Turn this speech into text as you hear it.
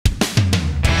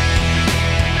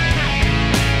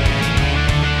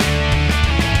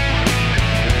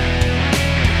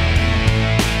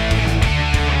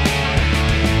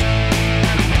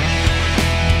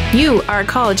You are a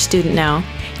college student now.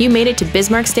 You made it to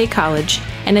Bismarck State College,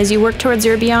 and as you work towards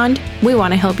your beyond, we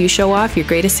want to help you show off your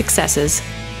greatest successes.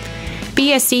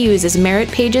 BSC uses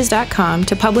meritpages.com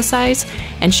to publicize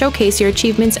and showcase your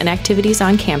achievements and activities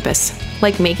on campus,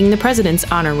 like making the President's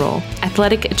Honor Roll,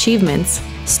 athletic achievements,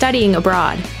 studying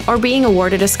abroad, or being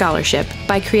awarded a scholarship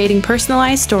by creating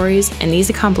personalized stories and these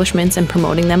accomplishments and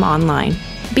promoting them online.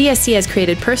 BSC has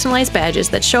created personalized badges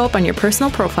that show up on your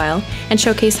personal profile and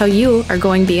showcase how you are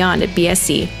going beyond at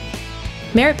BSC.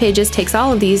 Merit Pages takes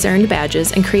all of these earned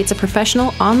badges and creates a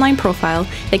professional online profile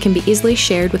that can be easily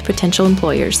shared with potential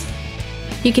employers.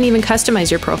 You can even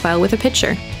customize your profile with a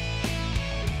picture.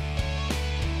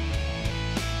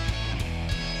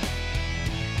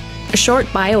 A short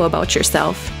bio about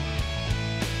yourself,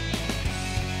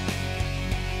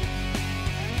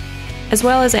 as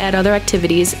well as add other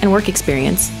activities and work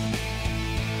experience.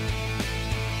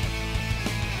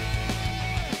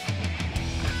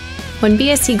 When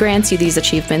BSC grants you these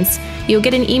achievements, you'll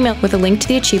get an email with a link to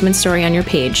the achievement story on your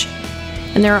page.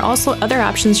 And there are also other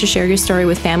options to share your story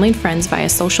with family and friends via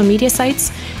social media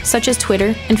sites such as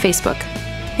Twitter and Facebook.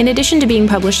 In addition to being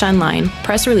published online,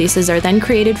 press releases are then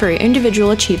created for your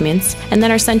individual achievements and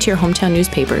then are sent to your hometown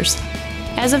newspapers.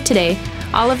 As of today,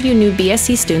 all of you new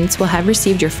BSC students will have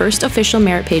received your first official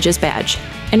Merit Pages badge,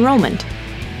 enrollment.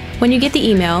 When you get the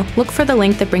email, look for the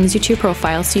link that brings you to your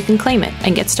profile so you can claim it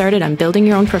and get started on building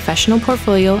your own professional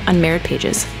portfolio on Merit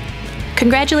Pages.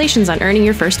 Congratulations on earning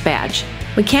your first badge.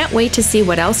 We can't wait to see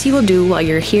what else you will do while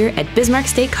you're here at Bismarck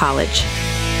State College.